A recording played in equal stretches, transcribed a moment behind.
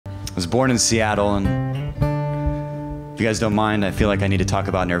was born in Seattle, and if you guys don't mind, I feel like I need to talk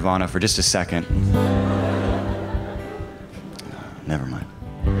about Nirvana for just a second. Never mind.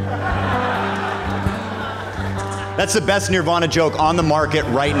 That's the best Nirvana joke on the market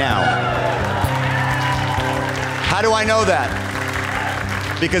right now. How do I know that?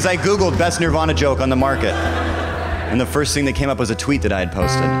 Because I Googled best Nirvana joke on the market, and the first thing that came up was a tweet that I had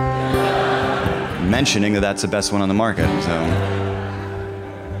posted mentioning that that's the best one on the market. So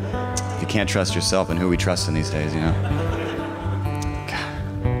if you can't trust yourself, and who we trust in these days, you know?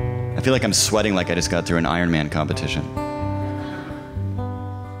 God. I feel like I'm sweating like I just got through an Ironman competition.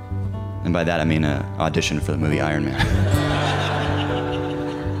 And by that I mean an audition for the movie Iron Man.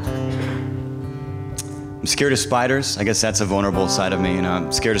 I'm scared of spiders. I guess that's a vulnerable side of me, you know?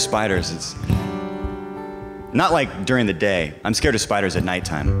 I'm scared of spiders. It's not like during the day. I'm scared of spiders at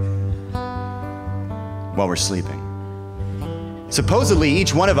nighttime while we're sleeping. Supposedly,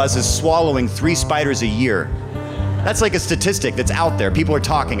 each one of us is swallowing 3 spiders a year. That's like a statistic that's out there. People are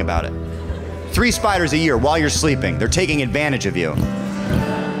talking about it. 3 spiders a year while you're sleeping. They're taking advantage of you.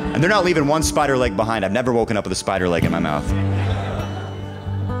 And they're not leaving one spider leg behind. I've never woken up with a spider leg in my mouth.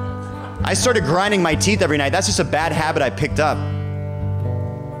 I started grinding my teeth every night. That's just a bad habit I picked up.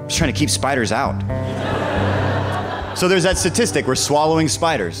 I'm just trying to keep spiders out. So there's that statistic, we're swallowing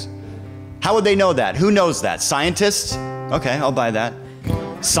spiders. How would they know that? Who knows that? Scientists? Okay, I'll buy that.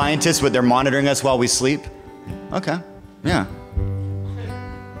 Scientists, they're monitoring us while we sleep? Okay, yeah.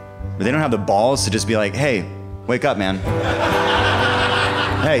 But they don't have the balls to just be like, hey, wake up, man.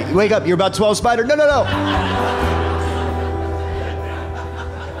 Hey, wake up, you're about to swallow a spider. No, no, no.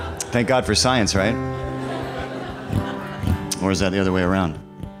 Thank God for science, right? Or is that the other way around?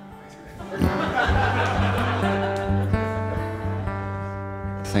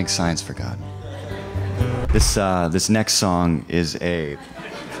 Thank science for God. This next song is a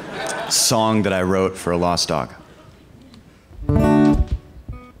song that I wrote for a lost dog. 1,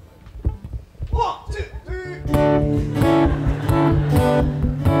 2, 3.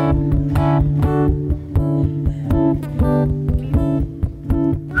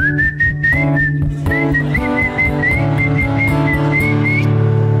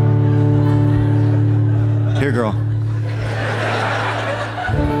 Here, girl.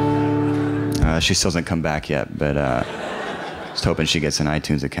 She still hasn't come back yet, but just hoping she gets an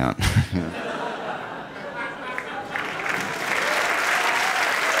iTunes account.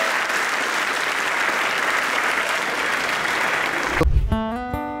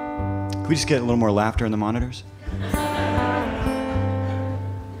 Can we just get a little more laughter in the monitors?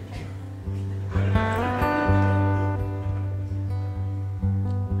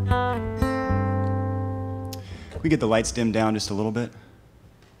 Can we get the lights dimmed down just a little bit?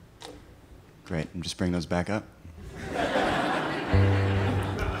 Great, and just bring those back up.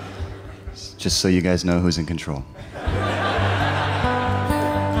 Just so you guys know who's in control.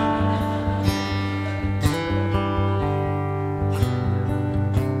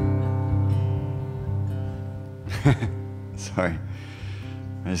 Sorry,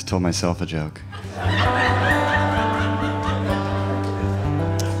 I just told myself a joke.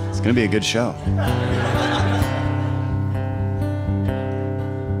 It's gonna be a good show.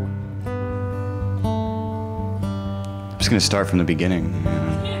 I'm just gonna start from the beginning. You know?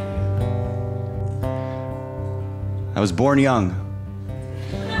 I was born young.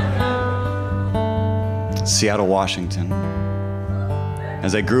 Seattle, Washington.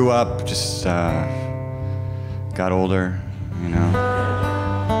 As I grew up, just got older, you know.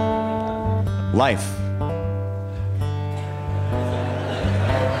 Life.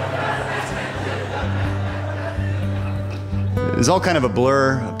 It was all kind of a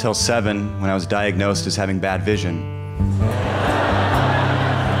blur up till 7 when I was diagnosed as having bad vision.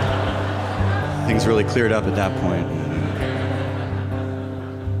 Things really cleared up at that point.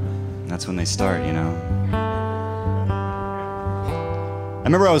 That's when they start, you know. I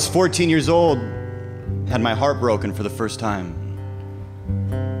remember I was 14 years old, had my heart broken for the first time.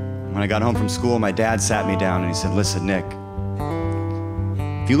 When I got home from school, my dad sat me down and he said, "Listen, Nick,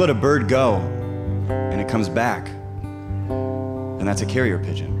 if you let a bird go and it comes back, then that's a carrier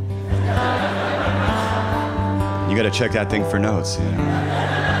pigeon. You gotta check that thing for notes, you know."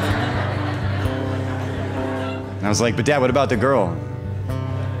 And I was like, "But Dad, what about the girl?"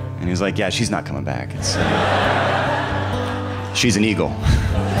 And he was like, "Yeah, she's not coming back. She's an eagle.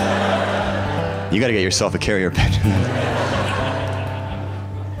 You gotta get yourself a carrier pigeon."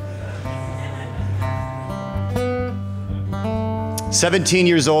 17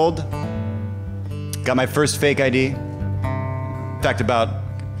 years old, got my first fake ID. In fact, about,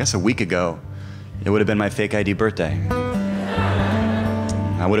 I guess a week ago, it would have been my fake ID birthday.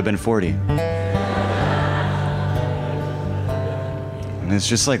 I would have been 40. And it's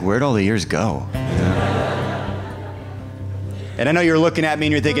just like, where'd all the years go? You know? And I know you're looking at me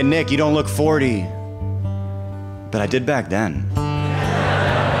and you're thinking, Nick, you don't look 40. But I did back then.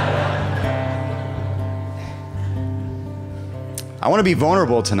 I want to be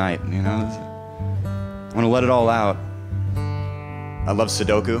vulnerable tonight, you know? I want to let it all out. I love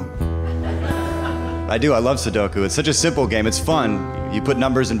Sudoku. I do, I love Sudoku. It's such a simple game, it's fun. You put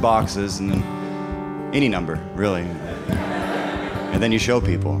numbers in boxes and then any number, really. And then you show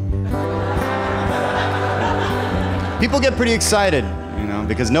people. People get pretty excited, you know,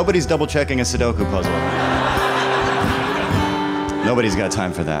 because nobody's double checking a Sudoku puzzle. Nobody's got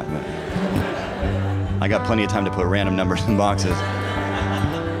time for that, but I got plenty of time to put random numbers in boxes.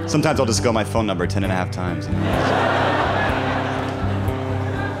 Sometimes I'll just go my phone number 10.5 times. You know?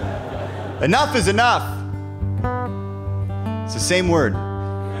 Enough is enough. It's the same word.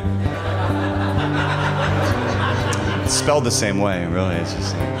 It's spelled the same way, really. It's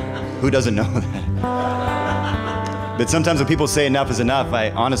just like, who doesn't know that? But sometimes when people say enough is enough,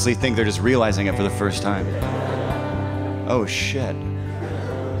 I honestly think they're just realizing it for the first time. Oh shit.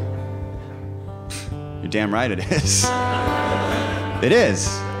 You're damn right it is. It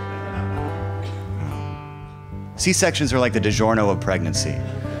is. C-sections are like the DiGiorno of pregnancy.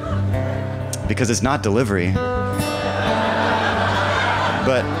 Because it's not delivery.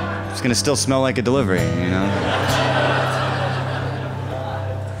 But it's gonna still smell like a delivery, you know?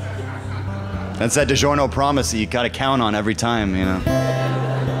 That's that DiGiorno promise that you gotta count on every time, you know?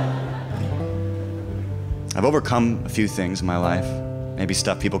 I've overcome a few things in my life. Maybe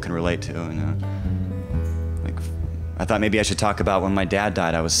stuff people can relate to, you know? Like, I thought maybe I should talk about when my dad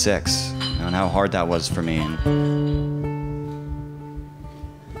died. I was 6, you know, and how hard that was for me. And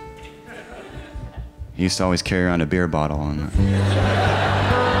he used to always carry around a beer bottle, and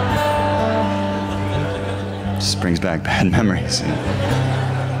just brings back bad memories. You know?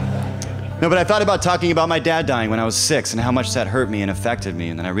 No, but I thought about talking about my dad dying when I was 6 and how much that hurt me and affected me,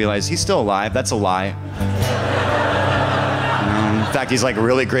 and then I realized he's still alive. That's a lie. In fact, he's like a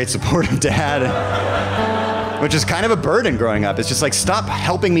really great supportive dad, which is kind of a burden growing up. It's just like, stop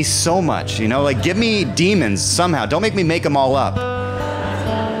helping me so much, you know? Like, give me demons somehow. Don't make me make them all up.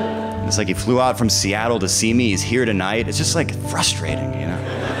 It's like he flew out from Seattle to see me. He's here tonight. It's just like frustrating, you know?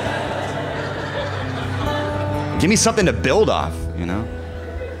 Give me something to build off, you know?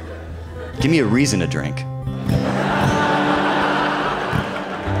 Give me a reason to drink.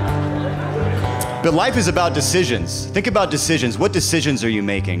 But life is about decisions. Think about decisions. What decisions are you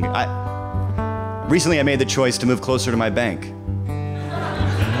making? Recently I made the choice to move closer to my bank.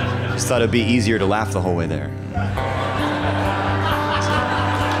 Just thought it'd be easier to laugh the whole way there.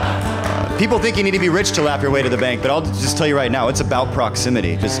 People think you need to be rich to laugh your way to the bank, but I'll just tell you right now, it's about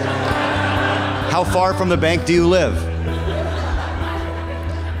proximity. Just how far from the bank do you live?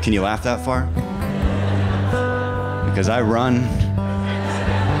 Can you laugh that far? Because I run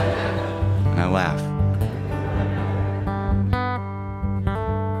and I laugh.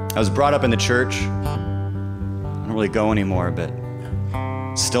 I was brought up in the church. I don't really go anymore, but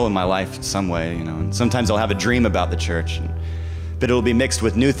it's still in my life in some way, you know. And sometimes I'll have a dream about the church, but it'll be mixed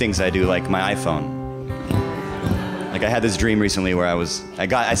with new things I do, like my iPhone. Like I had this dream recently where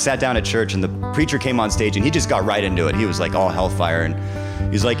I sat down at church and the preacher came on stage and he just got right into it. He was like all hellfire and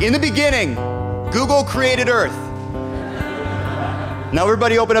he's like, in the beginning, Google created Earth. Now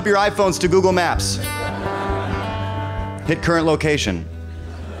everybody open up your iPhones to Google Maps. Hit current location.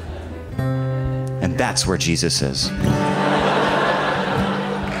 And that's where Jesus is.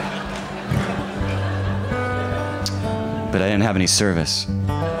 But I didn't have any service.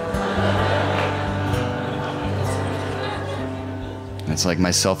 It's like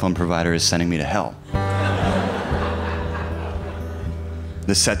my cell phone provider is sending me to hell.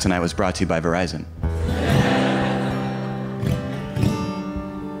 This set tonight was brought to you by Verizon.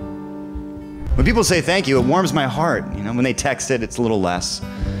 When people say thank you, it warms my heart. You know, when they text it, it's a little less.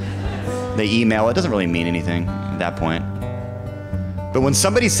 They email, it doesn't really mean anything at that point. But when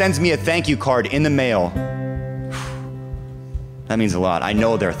somebody sends me a thank you card in the mail, that means a lot. I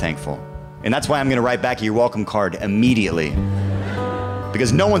know they're thankful. And that's why I'm gonna write back a you're welcome card immediately.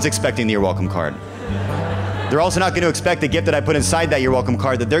 Because no one's expecting the you're welcome card. They're also not gonna expect the gift that I put inside that you're welcome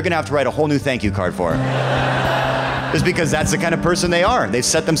card that they're gonna have to write a whole new thank you card for. Just because that's the kind of person they are. They've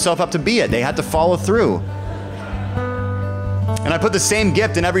set themselves up to be it. They had to follow through. And I put the same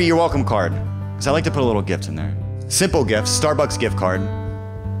gift in every you're welcome card. Because I like to put a little gift in there. Simple gifts, Starbucks gift card,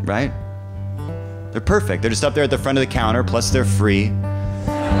 right? They're perfect. They're just up there at the front of the counter, plus they're free.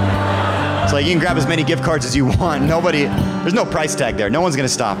 It's like you can grab as many gift cards as you want. There's no price tag there. No one's gonna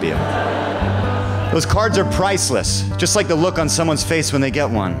stop you. Those cards are priceless, just like the look on someone's face when they get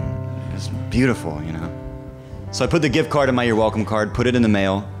one. It's beautiful, you know? So I put the gift card in my You're Welcome card, put it in the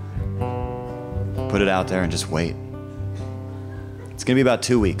mail, put it out there, and just wait. It's gonna be about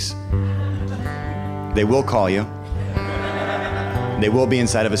 2 weeks. They will call you. They will be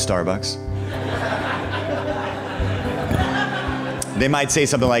inside of a Starbucks. They might say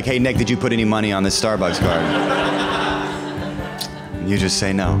something like, hey, Nick, did you put any money on this Starbucks card? You just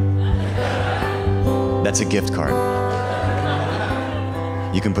say no. That's a gift card.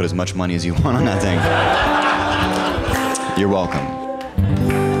 You can put as much money as you want on that thing. You're welcome.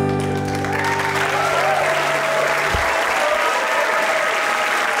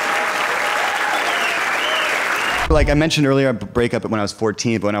 Like I mentioned earlier, I break up when I was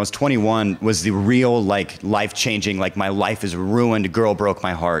 14, but when I was 21 was the real life-changing, my life is ruined, girl broke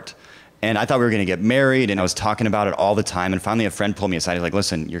my heart. And I thought we were gonna get married, and I was talking about it all the time, and finally a friend pulled me aside. He's like,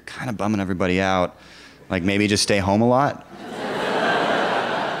 listen, you're kind of bumming everybody out. Like maybe just stay home a lot.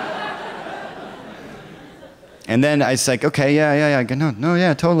 And then I was like, okay, yeah, no,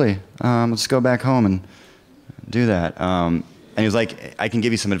 yeah, totally. Let's go back home and do that. And he was like, I can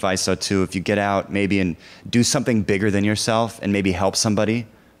give you some advice though too. If you get out maybe and do something bigger than yourself and maybe help somebody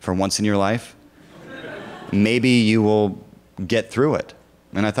for once in your life, maybe you will get through it.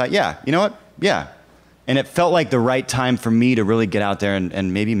 And I thought, yeah, you know what? Yeah. And it felt like the right time for me to really get out there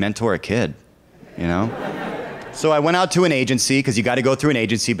and maybe mentor a kid, you know? So I went out to an agency, because you got to go through an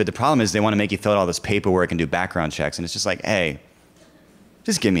agency, but the problem is they want to make you fill out all this paperwork and do background checks. And it's just like, hey,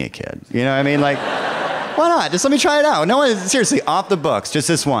 just give me a kid. You know what I mean? Like, why not? Just let me try it out. No one, seriously, off the books, just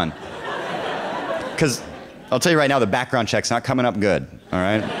this one. Because I'll tell you right now, the background check's not coming up good, all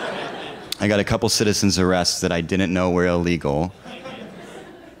right? I got a couple citizens arrests that I didn't know were illegal.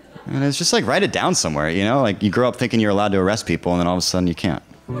 And it's just like, write it down somewhere, you know? Like, you grow up thinking you're allowed to arrest people, and then all of a sudden you can't.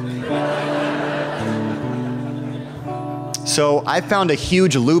 So I found a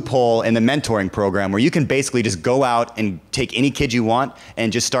huge loophole in the mentoring program where you can basically just go out and take any kid you want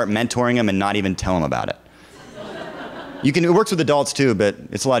and just start mentoring them and not even tell them about it. It works with adults too, but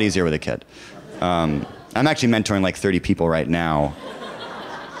it's a lot easier with a kid. I'm actually mentoring like 30 people right now.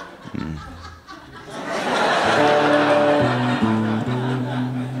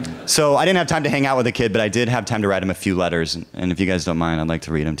 So I didn't have time to hang out with a kid, but I did have time to write him a few letters. And if you guys don't mind, I'd like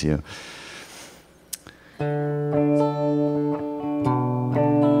to read them to you.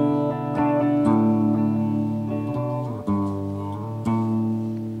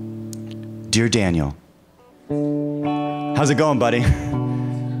 Dear Daniel, how's it going, buddy?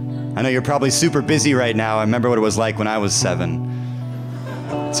 I know you're probably super busy right now. I remember what it was like when I was 7.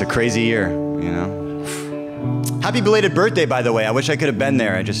 It's a crazy year, you know? Happy belated birthday, by the way. I wish I could have been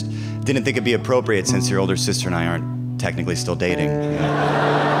there. I just didn't think it'd be appropriate since your older sister and I aren't technically still dating. You know?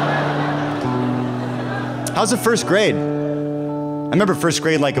 How's the first grade? I remember first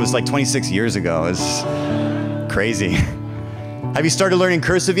grade like it was like 26 years ago. It was crazy. Have you started learning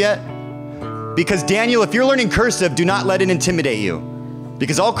cursive yet? Because Daniel, if you're learning cursive, do not let it intimidate you.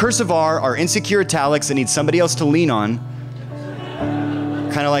 Because all cursive are insecure italics that need somebody else to lean on.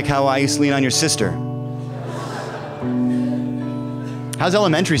 Kind of like how I used to lean on your sister. How's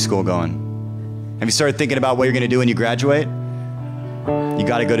elementary school going? Have you started thinking about what you're gonna do when you graduate? You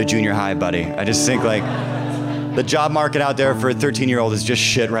gotta go to junior high, buddy. I just think like the job market out there for a 13-year-old is just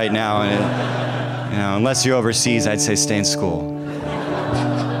shit right now. And you know, unless you're overseas, I'd say stay in school.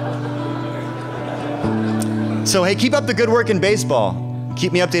 So hey, keep up the good work in baseball.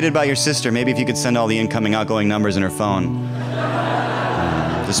 Keep me updated about your sister. Maybe if you could send all the incoming, outgoing numbers in her phone.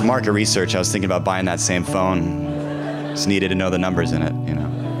 Just market research, I was thinking about buying that same phone. Just needed to know the numbers in it, you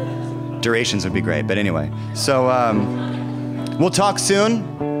know. Durations would be great, but anyway. So, we'll talk soon.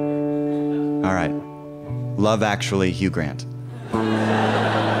 All right. Love Actually, Hugh Grant.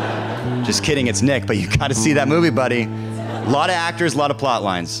 Just kidding, it's Nick, but you gotta see that movie, buddy. A lot of actors, a lot of plot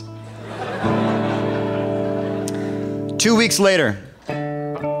lines. 2 weeks later.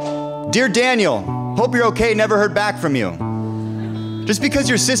 Dear Daniel, hope you're okay, never heard back from you. Just because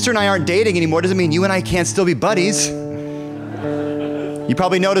your sister and I aren't dating anymore doesn't mean you and I can't still be buddies. You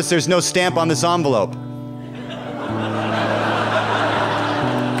probably noticed there's no stamp on this envelope.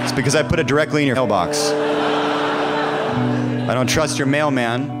 It's because I put it directly in your mailbox. I don't trust your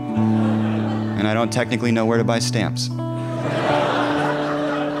mailman, and I don't technically know where to buy stamps.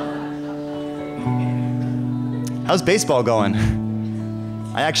 How's baseball going?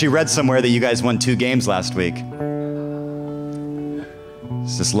 I actually read somewhere that you guys won 2 games last week.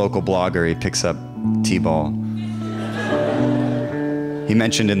 It's this local blogger, he picks up T-ball. He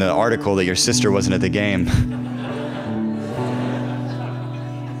mentioned in the article that your sister wasn't at the game.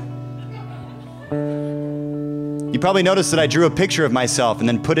 You probably noticed that I drew a picture of myself and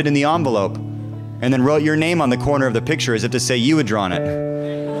then put it in the envelope and then wrote your name on the corner of the picture as if to say you had drawn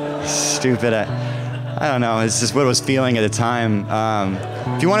it. Stupid. I don't know. It's just what I was feeling at the time.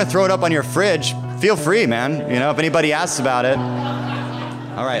 If you want to throw it up on your fridge, feel free, man. You know, if anybody asks about it.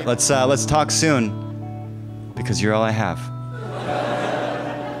 All right, let's talk soon, because you're all I have.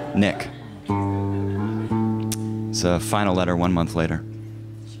 Nick. It's a final letter 1 month later.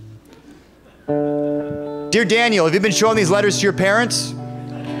 Dear Daniel, have you been showing these letters to your parents?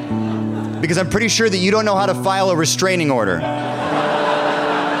 Because I'm pretty sure that you don't know how to file a restraining order.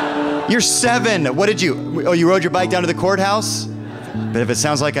 You're 7. What did you? Oh, you rode your bike down to the courthouse? But if it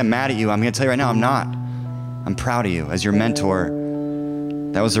sounds like I'm mad at you, I'm gonna tell you right now, I'm not. I'm proud of you as your mentor.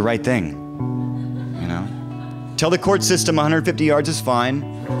 That was the right thing, you know? Tell the court system 150 yards is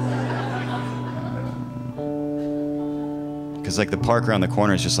fine. Because like the park around the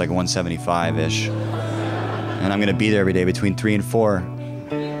corner is just like 175-ish. And I'm gonna be there every day between 3 and 4.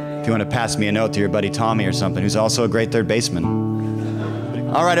 If you wanna pass me a note to your buddy Tommy or something, who's also a great third baseman.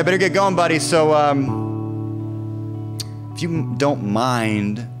 All right, I better get going, buddy. So, if you don't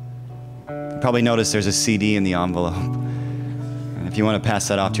mind, you probably noticed there's a CD in the envelope. And if you want to pass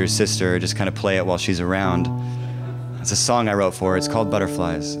that off to your sister, just kind of play it while she's around. It's a song I wrote for her. It's called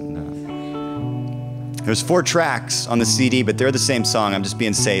Butterflies. And, there's 4 tracks on the CD, but they're the same song. I'm just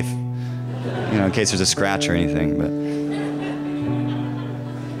being safe, you know, in case there's a scratch or anything. But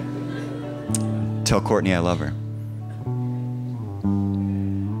tell Courtney I love her.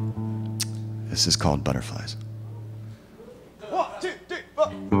 This is called Butterflies. 1, 2, 3,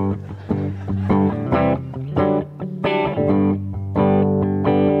 4.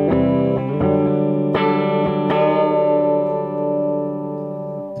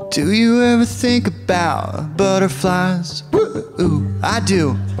 Do you ever think about butterflies? Ooh, I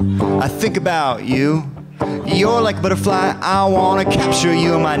do. I think about you. You're like a butterfly. I wanna capture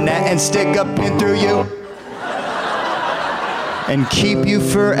you in my net and stick a pin through you and keep you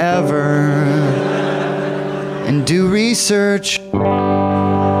forever and do research.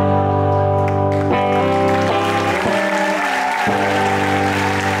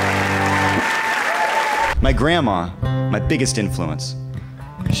 My grandma, my biggest influence.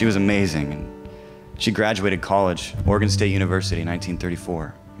 She was amazing. And she graduated college, Oregon State University in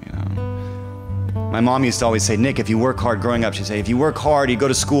 1934. You know. My mom used to always say, Nick, if you work hard growing up, she'd say, if you work hard, you go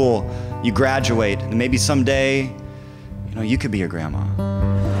to school, you graduate, and maybe someday, you know, you could be your grandma.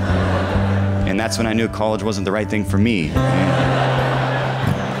 And that's when I knew college wasn't the right thing for me.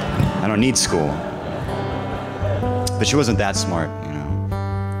 I don't need school. But she wasn't that smart, you know.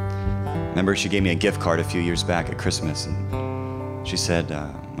 Remember, she gave me a gift card a few years back at Christmas, and she said,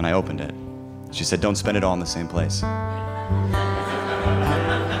 when I opened it, she said, don't spend it all in the same place. And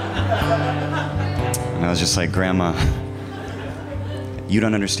I was just like, Grandma, you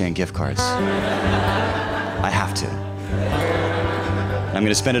don't understand gift cards. I have to. I'm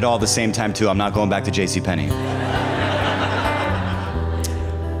gonna spend it all at the same time too. I'm not going back to JCPenney.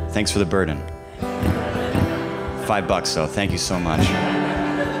 Thanks for the burden. $5 though, thank you so much.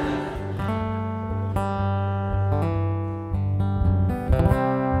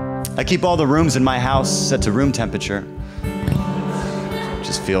 I keep all the rooms in my house set to room temperature.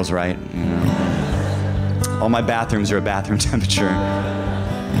 Just feels right, you know. All my bathrooms are at bathroom temperature.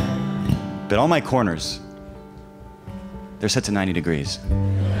 But all my corners, they're set to 90 degrees.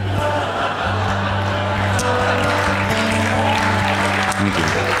 Thank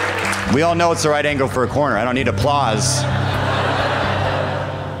you. We all know it's the right angle for a corner. I don't need applause.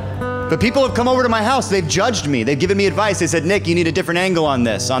 But people have come over to my house. They've judged me. They've given me advice. They said, Nick, you need a different angle on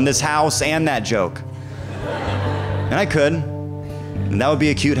this house and that joke. And I could. And that would be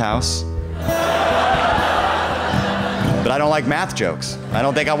a cute house. But I don't like math jokes. I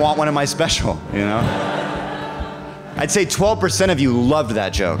don't think I want one in my special, you know? I'd say 12% of you loved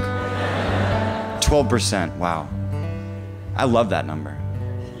that joke. 12%, wow. I love that number.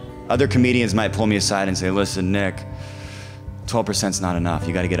 Other comedians might pull me aside and say, listen, Nick, 12%'s not enough.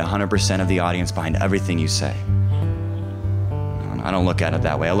 You gotta get 100% of the audience behind everything you say. I don't look at it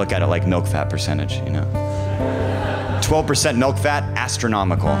that way. I look at it like milk fat percentage, you know? 12% milk fat,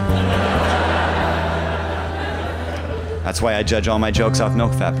 astronomical. That's why I judge all my jokes off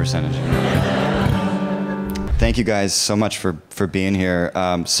milk fat percentage. Thank you guys so much for being here.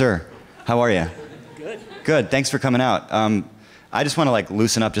 Sir, how are you? Good. Good, thanks for coming out. I just wanna like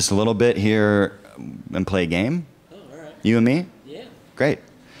loosen up just a little bit here and play a game. Oh, all right. You and me? Yeah. Great.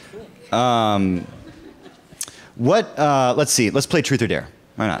 Cool. What, let's see, let's play Truth or Dare.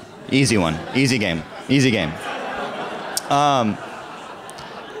 Why not? Easy one, easy game, easy game. All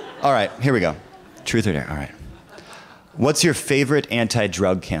right, here we go. Truth or Dare, all right. What's your favorite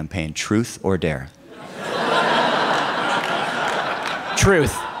anti-drug campaign, Truth or Dare?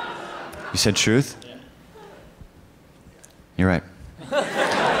 Truth. You said Truth? Yeah. You're right.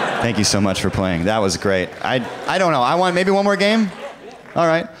 Thank you so much for playing. That was great. I don't know, I want maybe one more game? All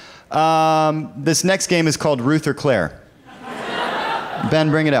right. This next game is called Ruth or Claire. Ben,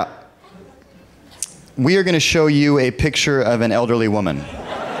 bring it up. We are going to show you a picture of an elderly woman,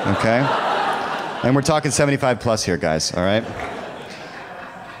 okay? And we're talking 75 plus here, guys, all right?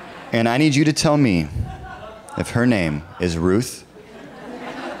 And I need you to tell me if her name is Ruth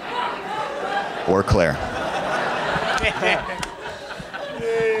or Claire.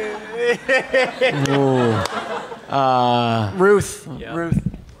 Ruth. Yeah. Ruth.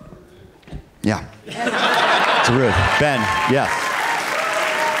 Yeah. It's Ruth. Ben, yeah.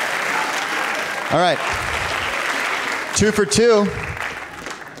 All right. 2 for 2.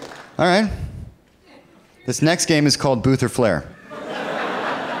 All right. This next game is called Booth or Flair.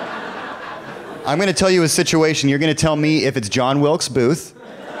 I'm going to tell you a situation. You're going to tell me if it's John Wilkes Booth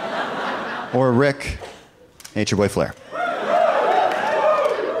or Rick Nature Boy Flair.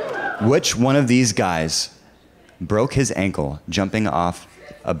 Which one of these guys broke his ankle jumping off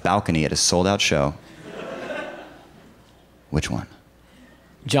a balcony at a sold-out show? Which one?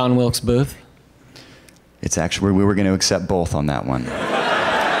 John Wilkes Booth. It's actually, we were going to accept both on that one.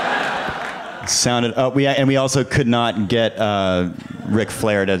 Sounded, we also could not get Ric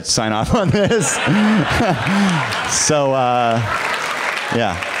Flair to sign off on this. So,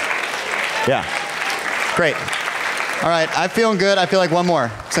 yeah. Great. All right, I'm feeling good. I feel like one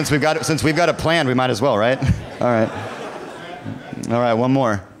more. Since we've got it planned, we might as well, right? All right, one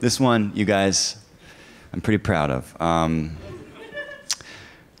more. This one, you guys, I'm pretty proud of.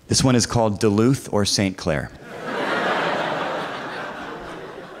 This one is called Duluth or St. Clair.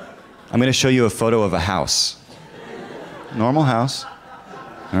 I'm going to show you a photo of a house. Normal house,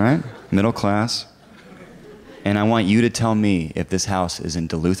 all right? Middle class. And I want you to tell me if this house is in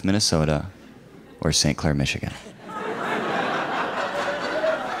Duluth, Minnesota or St. Clair, Michigan.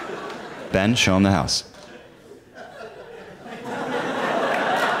 Ben, show him the house.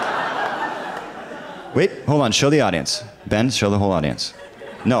 Wait, hold on, show the audience. Ben, show the whole audience.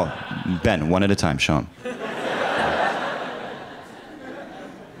 No, Ben, one at a time, show him.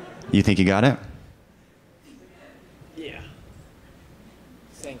 You think you got it? Yeah.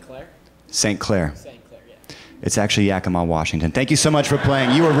 St. Clair? St. Clair. St. Clair, yeah. It's actually Yakima, Washington. Thank you so much for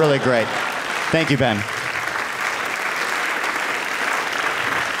playing. You were really great. Thank you, Ben.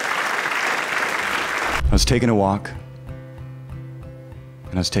 I was taking a walk,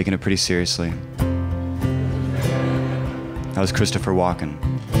 and I was taking it pretty seriously. I was Christopher Walken.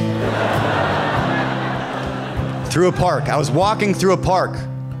 Through a park. I was walking through a park.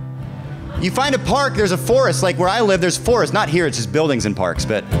 You find a park, there's a forest. Like where I live, there's forest. Not here, it's just buildings and parks,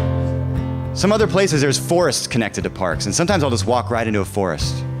 but some other places there's forests connected to parks. And sometimes I'll just walk right into a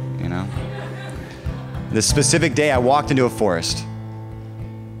forest, you know? This specific day, I walked into a forest,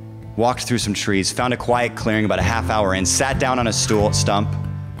 walked through some trees, found a quiet clearing about a half hour in, sat down on a stump.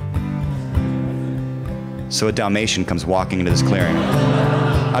 So a Dalmatian comes walking into this clearing.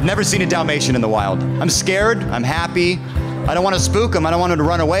 I've never seen a Dalmatian in the wild. I'm scared, I'm happy. I don't want to spook him, I don't want him to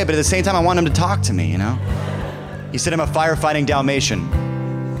run away, but at the same time I want him to talk to me, you know? He said, I'm a firefighting Dalmatian.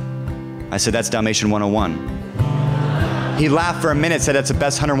 I said, that's Dalmatian 101. He laughed for a minute, said that's the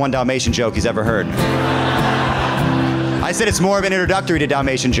best 101 Dalmatian joke he's ever heard. I said, it's more of an introductory to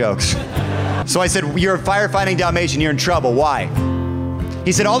Dalmatian jokes. So I said, you're a firefighting Dalmatian, you're in trouble, why?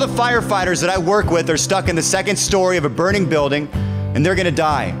 He said, all the firefighters that I work with are stuck in the second story of a burning building, and they're gonna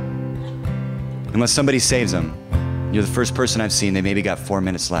die unless somebody saves them. You're the first person I've seen, they maybe got 4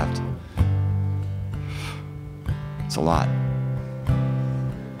 minutes left. It's a lot.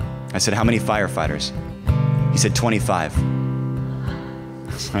 I said, how many firefighters? He said, 25. I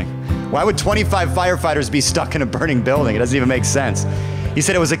was like, why would 25 firefighters be stuck in a burning building? It doesn't even make sense. He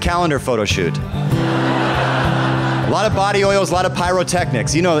said it was a calendar photo shoot. A lot of body oils, a lot of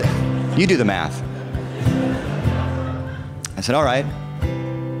pyrotechnics. You know, you do the math. I said, all right,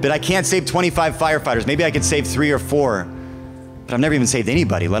 but I can't save 25 firefighters. Maybe I could save 3 or 4, but I've never even saved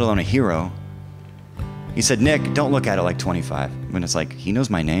anybody, let alone a hero. He said, Nick, don't look at it like 25. When it's like, he knows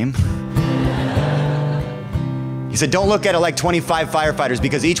my name? He said, don't look at it like 25 firefighters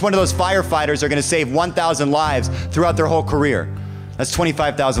because each one of those firefighters are gonna save 1,000 lives throughout their whole career. That's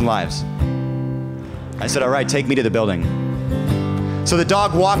 25,000 lives. I said, all right, take me to the building. So the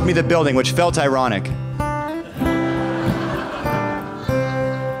dog walked me to the building, which felt ironic.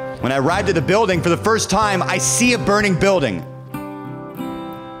 When I arrived at the building for the first time, I see a burning building.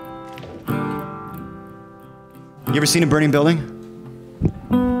 You ever seen a burning building?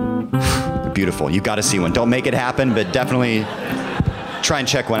 They're beautiful. You gotta see one. Don't make it happen, but definitely try and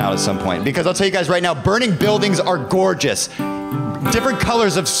check one out at some point. Because I'll tell you guys right now, burning buildings are gorgeous. Different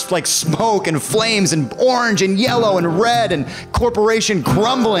colors of like smoke and flames and orange and yellow and red and corporation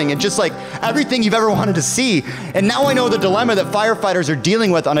crumbling and just like everything you've ever wanted to see. And now I know the dilemma that firefighters are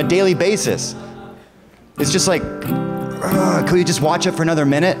dealing with on a daily basis. It's just like, can we just watch it for another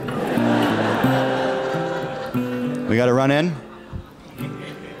minute? We gotta run in.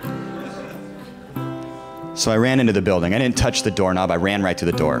 So I ran into the building. I didn't touch the doorknob, I ran right to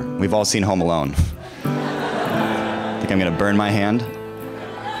the door. We've all seen Home Alone. Think I'm gonna burn my hand?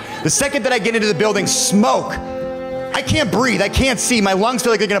 The second that I get into the building, smoke. I can't breathe, I can't see. My lungs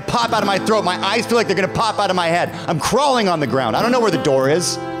feel like they're gonna pop out of my throat. My eyes feel like they're gonna pop out of my head. I'm crawling on the ground. I don't know where the door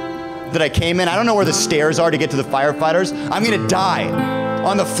is that I came in. I don't know where the stairs are to get to the firefighters. I'm gonna die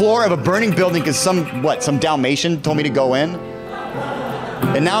on the floor of a burning building because some Dalmatian told me to go in?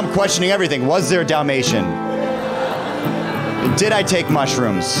 And now I'm questioning everything. Was there a Dalmatian? Did I take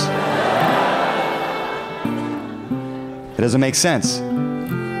mushrooms? It doesn't make sense.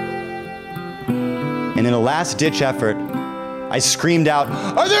 And in a last-ditch effort, I screamed out,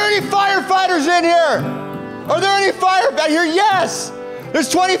 "Are there any firefighters in here? Are there any firefighters here?" Yes! There's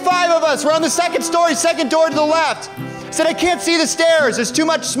 25 of us. We're on the second story, second door to the left. I said, "I can't see the stairs. There's too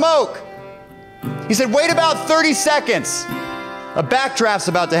much smoke." He said, "Wait about 30 seconds. A backdraft's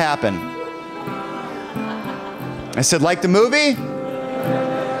about to happen." I said, "Like the movie?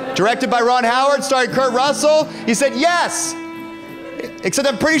 Directed by Ron Howard, starring Kurt Russell?" He said, "Yes. Except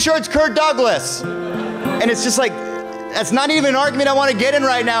I'm pretty sure it's Kirk Douglas." And it's just like, that's not even an argument I want to get in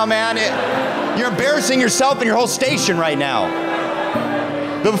right now, man. You're embarrassing yourself and your whole station right now.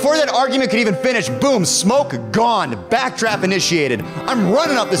 But before that argument could even finish, boom, smoke gone, backdraft initiated. I'm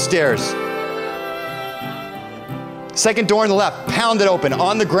running up the stairs. Second door on the left, pounded open,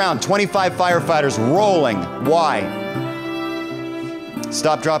 on the ground, 25 firefighters rolling. Why?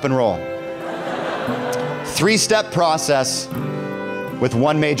 Stop, drop, and roll. 3-step process with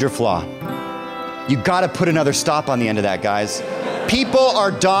one major flaw. You gotta put another stop on the end of that, guys. People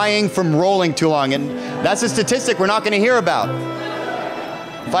are dying from rolling too long, and that's a statistic we're not gonna hear about.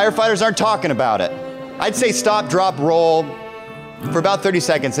 Firefighters aren't talking about it. I'd say stop, drop, roll for about 30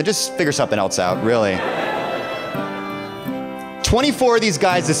 seconds and just figure something else out, really. 24 of these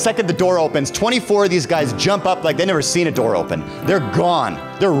guys, the second the door opens, 24 of these guys jump up like they've never seen a door open. They're gone.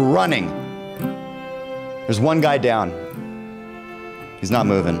 They're running. There's one guy down. He's not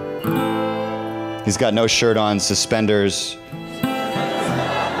moving. He's got no shirt on, suspenders,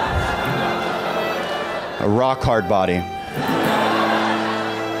 a rock hard body.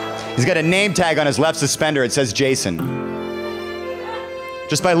 He's got a name tag on his left suspender. It says Jason.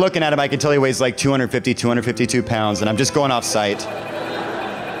 Just by looking at him, I can tell he weighs like 250, 252 pounds, and I'm just going off sight.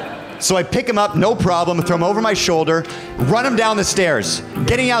 So I pick him up, no problem, throw him over my shoulder, run him down the stairs,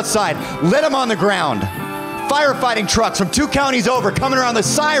 getting outside, let him on the ground. Firefighting trucks from 2 counties over, coming around the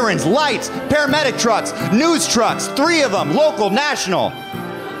sirens, lights, paramedic trucks, news trucks, 3 of them, local, national.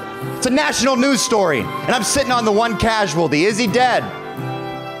 It's a national news story, and I'm sitting on the one casualty. Is he dead?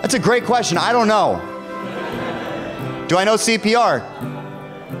 That's a great question. I don't know. Do I know CPR?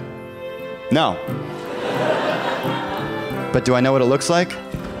 No. But do I know what it looks like?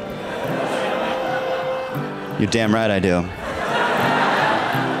 You're damn right I do.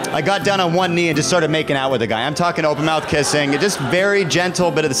 I got down on one knee and just started making out with the guy. I'm talking open mouth kissing, just very gentle,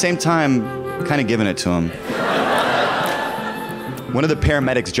 but at the same time, kind of giving it to him. One of the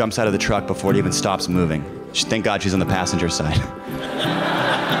paramedics jumps out of the truck before it even stops moving. Thank God she's on the passenger side.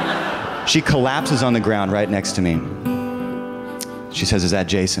 She collapses on the ground right next to me. She says, "Is that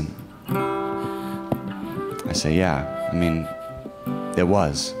Jason?" I say, "Yeah, I mean, it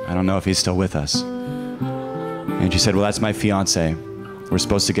was. I don't know if he's still with us." And she said, "Well, that's my fiance. We're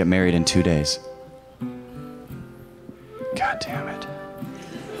supposed to get married in 2 days." God damn it.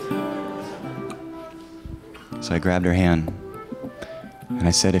 So I grabbed her hand and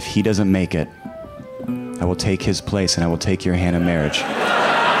I said, "If he doesn't make it, I will take his place and I will take your hand in marriage."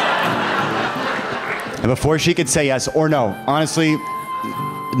 And before she could say yes or no, honestly,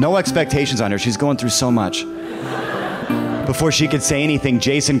 no expectations on her. She's going through so much. Before she could say anything,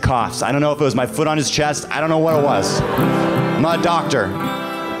 Jason coughs. I don't know if it was my foot on his chest. I don't know what it was. I'm not a doctor.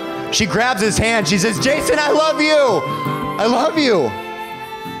 She grabs his hand. She says, "Jason, I love you. I love you.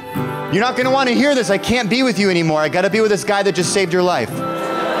 You're not going to want to hear this. I can't be with you anymore. I got to be with this guy that just saved your life."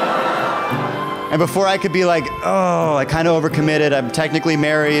 And before I could be like, oh, I kind of overcommitted, I'm technically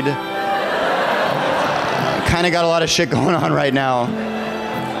married, I kind of got a lot of shit going on right now.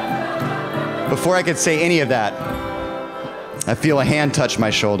 Before I could say any of that, I feel a hand touch my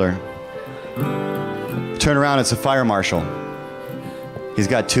shoulder. Turn around, it's a fire marshal. He's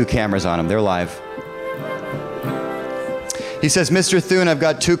got 2 cameras on him, they're live. He says, Mr. Thune, I've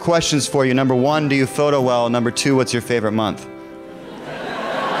got 2 questions for you. Number 1, do you photo well? Number 2, what's your favorite month?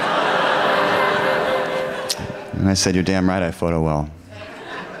 And I said, you're damn right I photo well.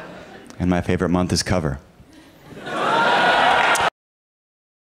 And my favorite month is cover.